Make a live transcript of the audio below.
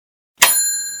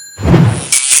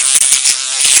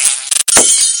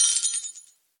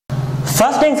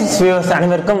Showtimes viewers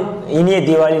அனைவருக்கும் இனிய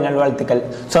தீபாவளி நல்வாழ்த்துக்கள்.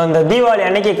 ஸோ இந்த தீபாவளி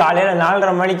அன்னைக்கு காலையில்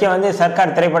 4:30 மணிக்கு வந்து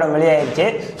சர்க்கார் திரைப்படம் வெளியாயிருச்சு.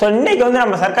 ஸோ இன்னைக்கு வந்து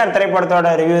நம்ம சர்க்கார் திரைப்படத்தோட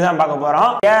ரிவ்யூ தான் பார்க்க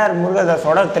போகிறோம்.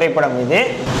 முருகதாஸோட திரைப்படம் இது.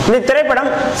 இந்த திரைப்படம்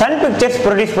சன் பிக்சர்ஸ்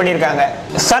ப்ரொடியூஸ் பண்ணியிருக்காங்க.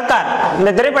 சர்க்கார்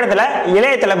இந்த திரைப்படத்தில்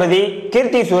இளைய தளபதி,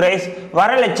 கீர்த்தி, சுரேஷ்,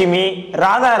 வரலட்சுமி,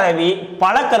 ராதா, ரவி,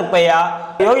 பழக்கற்பையா,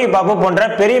 யோகி, பாபு போன்ற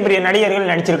பெரிய பெரிய நடிகர்கள்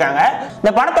நடிச்சிருக்காங்க.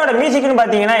 இந்த படத்தோட மியூசிக்னு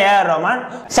பார்த்தீங்கன்னா ரஹ்மான்.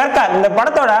 சர்க்கார் இந்த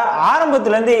படத்தோட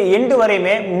ஆரம்பத்திலேருந்து எண்டு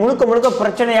வரையுமே முழுக்க முழுக்க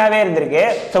பிரச்சனையாகவே இருந்திருக்கு.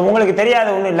 ஸோ உங்களுக்கு தெரியாத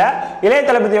ஒன்றும் இல்லை, இளைய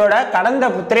தளபதியோட கடந்த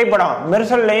திரைப்படம்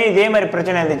மெர்சல்லையும் இதே மாதிரி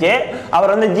பிரச்சனை இருந்துச்சு.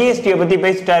 அவர் வந்து ஜிஎஸ்டியை பற்றி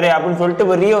பேசிட்டாரு அப்படின்னு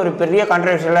சொல்லிட்டு ஒரு பெரிய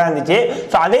கான்ட்ரவர்ஷியலாக இருந்துச்சு.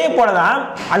 ஸோ அதே போல தான்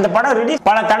அந்த படம் ரிலீஸ்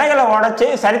பல தடைகளை உடைச்சு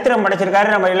சரித்திரம்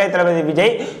படைச்சிருக்காரு நம்ம இளைய தளபதி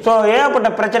விஜய். ஸோ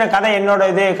ஏகப்பட்ட பிரச்சனை, கதை என்னோட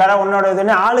இது, கதை உன்னோட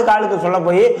இதுன்னு ஆளுக்கு சொல்ல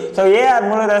போய் ஸோ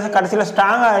முருகதாஸ் கடைசியில்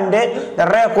ஸ்ட்ராங்காக இருந்து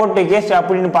நிறைய கோர்ட்டு கேஸ்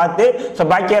அப்படின்னு பார்த்து ஸோ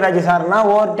பாக்கியராஜ் சார்னா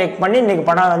ஓவர் டேக் பண்ணி இன்னைக்கு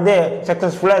படம் வந்து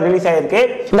சக்ஸஸ்ஃபுல்லாக ரிலீஸ் ஆயிருக்கு.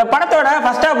 இந்த படத்தோட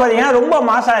ஃபர்ஸ்ட் ஹாஃப் பார்த்தீங்கன்னா ரொம்ப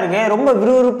மாசா இருக்கு, ரொம்ப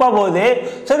விறுவிறுப்பாக போகுது.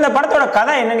 ஸோ இந்த படத்தோட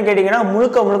கதை என்னன்னு கேட்டீங்கன்னா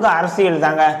முழுக்க முழுக்க அரசியல்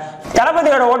தாங்க.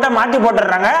 தளபதியோட ஓட்டை மாற்றி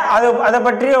போட்டுடுறாங்க. அதை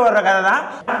பற்றிய ஒரு கதை தான்.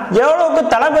 எவ்வளவுக்கு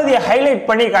தளபதியை ஹைலைட்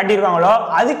பண்ணி காட்டியிருக்காங்களோ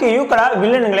அதுக்கு ஈக்குவலா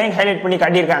வில்லன்களையும் ஹைலைட் பண்ணி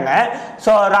காட்டியிருக்காங்க.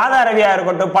 ஸோ ராதா, ரவியா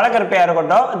இருக்கட்டும், பழக்கற்பையா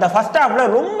இருக்கட்டும், இந்த ஃபர்ஸ்ட் ஹாஃப்ல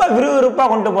ரொம்ப விறுவிறுப்பாக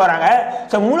கொண்டு போறாங்க.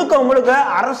 ஸோ முழுக்க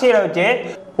அரசியலை வச்சு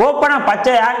ஓப்பனா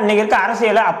பச்சையா இன்னைக்கு இருக்க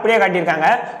அரசியலை அப்படியே காட்டியிருக்காங்க.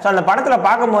 ஸோ அந்த படத்துல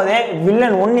பார்க்கும் போதே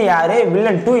வில்லன் 1 யாரு,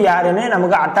 வில்லன் 2 யாருன்னு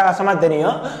நமக்கு அட்டகாசமா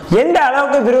தெரியும். எந்த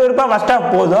அளவுக்கு விறுவிறுப்பா ஃபர்ஸ்ட்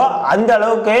ஹாஃப் போதோ அந்த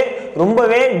அளவுக்கு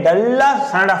ரொம்பவே டல்லா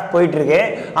செகண்ட் ஹாஃப் போயிட்டு இருக்கு.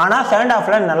 ஆனா செகண்ட்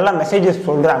ஹாஃப்ல நல்ல மெசேஜஸ்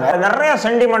சொல்றாங்க, நிறைய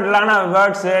சென்டிமெண்டலான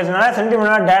வேர்ட்ஸ், நிறைய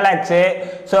சென்டிமெண்டலான டைலாக்ஸ்.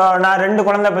 ஸோ நான் 2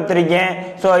 குழந்தை பெற்றிருக்கேன்,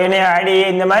 ஸோ என்னைய அடி,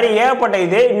 இந்த மாதிரி ஏகப்பட்ட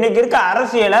இது இன்னைக்கு இருக்க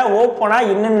அரசியலை ஓப்பனா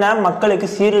என்னென்ன மக்களுக்கு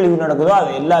சீரழிவு நடக்குதோ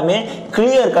அது எல்லாமே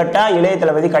கிளியர் கட்டா இளைய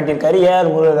தளபதி காட்டியிருக்காரு.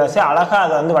 முருகதாஸ் அழகா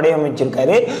அதை வந்து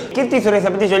வடிவமைச்சிருக்காரு. கீர்த்தி, சுரேஷை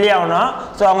பத்தி சொல்லி ஆகணும்.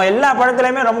 ஸோ அவங்க எல்லா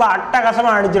படத்துலையுமே ரொம்ப அட்டகாசமா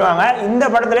நடிச்சிருவாங்க. இந்த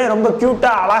படத்துலயும் ரொம்ப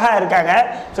கியூட்டா அழகா இருக்காங்க.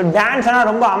 ஸோ டான்ஸ் எல்லாம்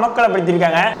ரொம்ப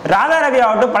அமக்கலப்படுத்திருக்காங்க. ராதா, ரவி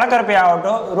ஆகட்டும், பழக்கற்பை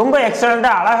ஆகட்டும் ரொம்ப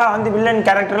எக்ஸலண்டா அழகா வந்து வில்லன்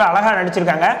கேரக்டர்ல அழகா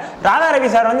நடிச்சிருக்காங்க. ராதா,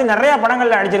 ரவி சார் வந்து நிறைய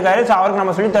படங்கள்ல நடிச்சிருக்காரு. ஸோ அவருக்கு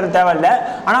நம்ம சொல்லி தர தேவையில்லை.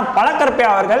 ஆனா பழக்கற்பை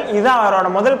அவர்கள் இதுதான் அவரோட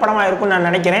முதல் படமா இருக்கும்னு நான்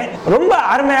நினைக்கிறேன். ரொம்ப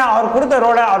அருமையா அவர் கொடுத்த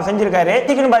ரோலை அவர் செஞ்சிருக்காரு.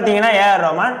 பாத்தீங்கன்னா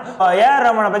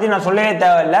ரஹ்மானை பத்தி நான் சொல்லவே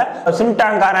தேவையில்லை.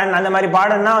 சிம்டாங்காரன் அந்த மாதிரி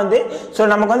பாடம்னா வந்து ஸோ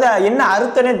நமக்கு வந்து என்ன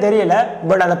அர்த்தமே தெரியல.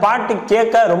 பட் அந்த பாட்டு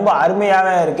கேட்க ரொம்ப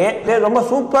அருமையாவே இருக்கு. ரொம்ப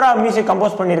சூப்பரா மியூசிக்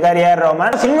கம்போஸ் பண்ணியிருக்காரு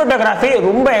ரஹ்மான். சினிமாட்டோகிராஃபி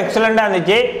ரொம்ப எக்ஸலண்டா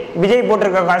இருந்துச்சு. விஜய்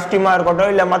போட்டிருக்க காஸ்டியூமா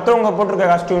இருக்கட்டும், இல்ல மற்றவங்க போட்டிருக்க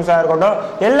காஸ்டியூம்ஸா இருக்கட்டும்,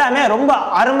 எல்லாமே ரொம்ப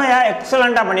அருமையா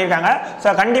எக்ஸலண்டா பண்ணியிருக்காங்க.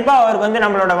 ஸோ கண்டிப்பா அவருக்கு வந்து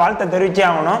நம்மளோட வாழ்த்தை தெரிவிச்சே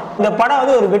ஆகணும். இந்த படம்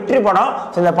வந்து ஒரு வெற்றி படம்.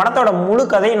 இந்த படத்தோட முழு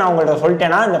கதையை நான் உங்கள்கிட்ட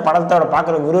சொல்லிட்டேன்னா இந்த படத்தோட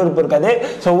பார்க்குற விறுவிறுப்பு இருக்காது.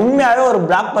 ஸோ உண்மையாவே ஒரு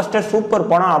பிளாக் பஸ்டர் சூப்பர்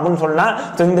படம் அப்படின்னு சொல்லலாம்.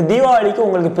 ஸோ இந்த தீபாவளிக்கு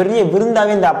உங்களுக்கு பெரிய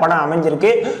விருந்தாவே இந்த படம்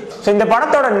அமைஞ்சிருக்கு. ஸோ இந்த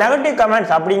படத்தோட நெகட்டிவ்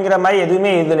கமெண்ட்ஸ் அப்படிங்கிற மாதிரி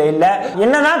எதுவுமே இதுல இல்லை.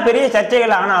 என்னதான் பெரிய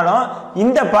சர்ச்சைகள் ஆனாலும்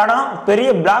இந்த படம் பெரிய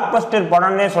பிளாக் பஸ்டர்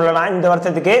படம்னே சொல்லலாம் இந்த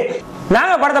வருஷத்துக்கு.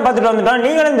 நாங்க படத்தை பார்த்துட்டு வந்துட்டோம்.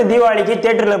 நீங்களும் இந்த தீபாவளிக்கு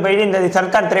தியேட்டர்ல போயிட்டு இந்த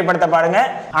சர்க்கார் திரைப்படத்தை பாருங்க.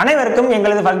 அனைவருக்கும்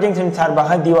எங்களது ஃபர்ஸ்ட் ஜங்ஷன்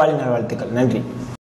சார்பாக தீபாவளி நல்வாழ்த்துக்கள். நன்றி.